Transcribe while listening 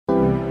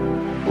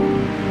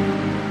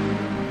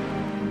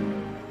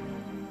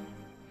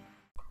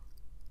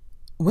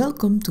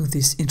Welcome to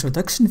this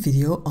introduction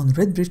video on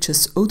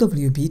RedBridge's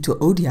OWB to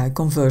ODI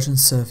conversion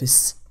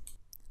service.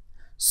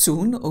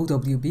 Soon,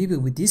 OWB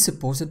will be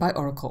supported by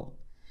Oracle.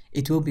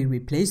 It will be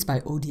replaced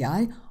by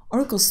ODI,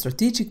 Oracle's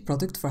strategic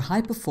product for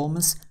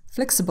high-performance,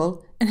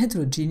 flexible and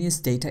heterogeneous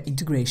data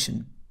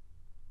integration.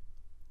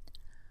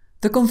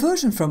 The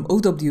conversion from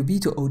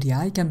OWB to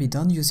ODI can be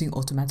done using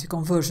automatic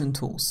conversion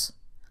tools.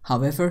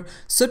 However,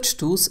 such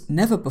tools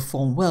never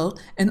perform well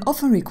and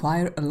often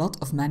require a lot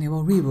of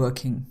manual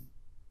reworking.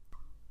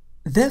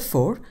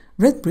 Therefore,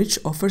 RedBridge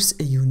offers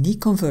a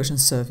unique conversion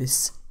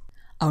service.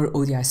 Our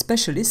ODI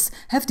specialists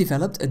have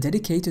developed a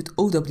dedicated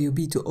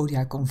OWB to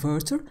ODI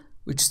converter,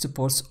 which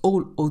supports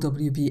all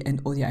OWB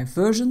and ODI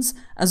versions,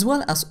 as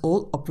well as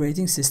all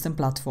operating system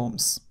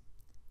platforms.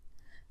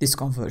 This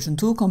conversion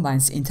tool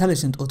combines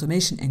intelligent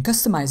automation and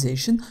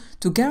customization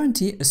to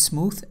guarantee a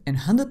smooth and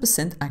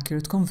 100%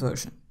 accurate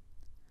conversion.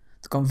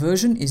 The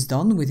conversion is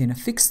done within a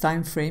fixed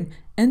time frame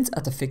and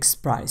at a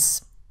fixed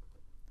price.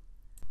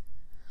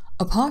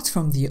 Apart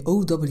from the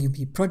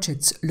OWB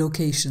project's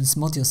locations,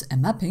 modules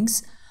and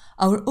mappings,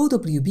 our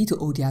OWB to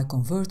ODI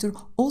converter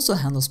also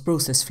handles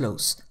process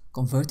flows,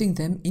 converting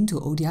them into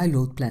ODI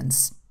load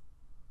plans.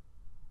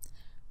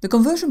 The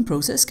conversion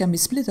process can be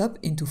split up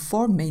into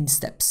 4 main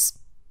steps.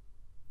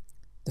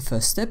 The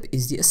first step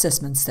is the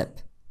assessment step.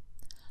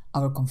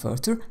 Our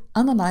converter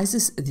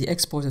analyzes the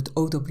exported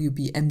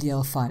OWB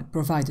MDL file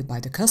provided by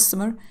the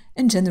customer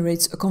and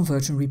generates a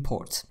conversion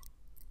report.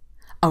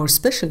 Our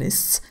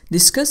specialists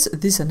discuss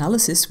this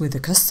analysis with the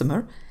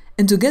customer,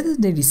 and together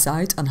they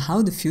decide on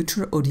how the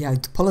future ODI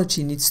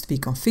topology needs to be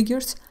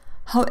configured,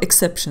 how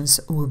exceptions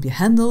will be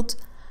handled,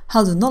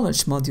 how the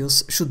knowledge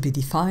modules should be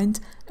defined,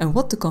 and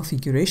what the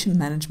configuration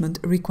management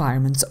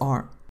requirements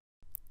are.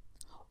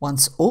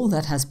 Once all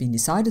that has been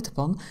decided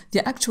upon,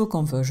 the actual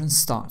conversion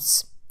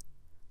starts.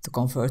 The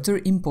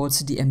converter imports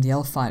the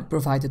MDL file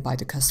provided by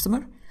the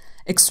customer,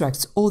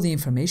 extracts all the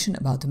information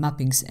about the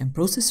mappings and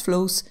process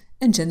flows,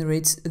 and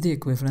generates the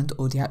equivalent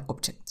ODI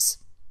objects.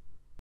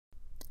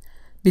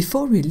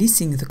 Before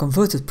releasing the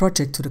converted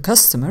project to the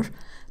customer,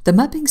 the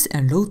mappings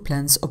and load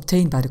plans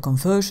obtained by the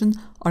conversion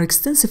are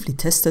extensively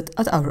tested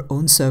at our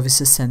own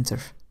services center.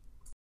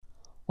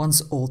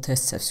 Once all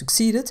tests have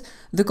succeeded,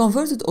 the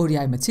converted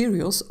ODI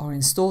materials are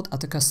installed at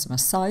the customer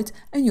site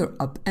and you're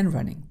up and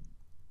running.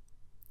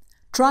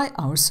 Try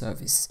our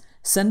service.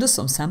 Send us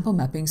some sample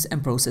mappings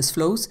and process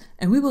flows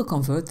and we will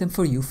convert them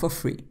for you for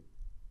free.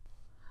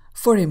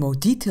 For a more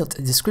detailed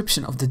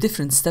description of the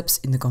different steps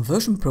in the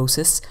conversion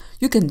process,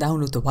 you can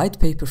download the white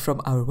paper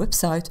from our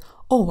website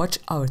or watch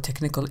our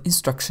technical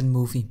instruction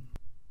movie.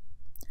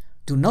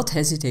 Do not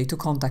hesitate to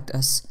contact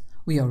us.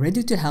 We are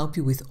ready to help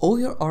you with all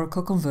your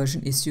Oracle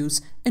conversion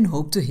issues and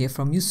hope to hear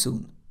from you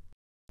soon.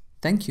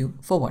 Thank you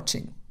for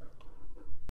watching.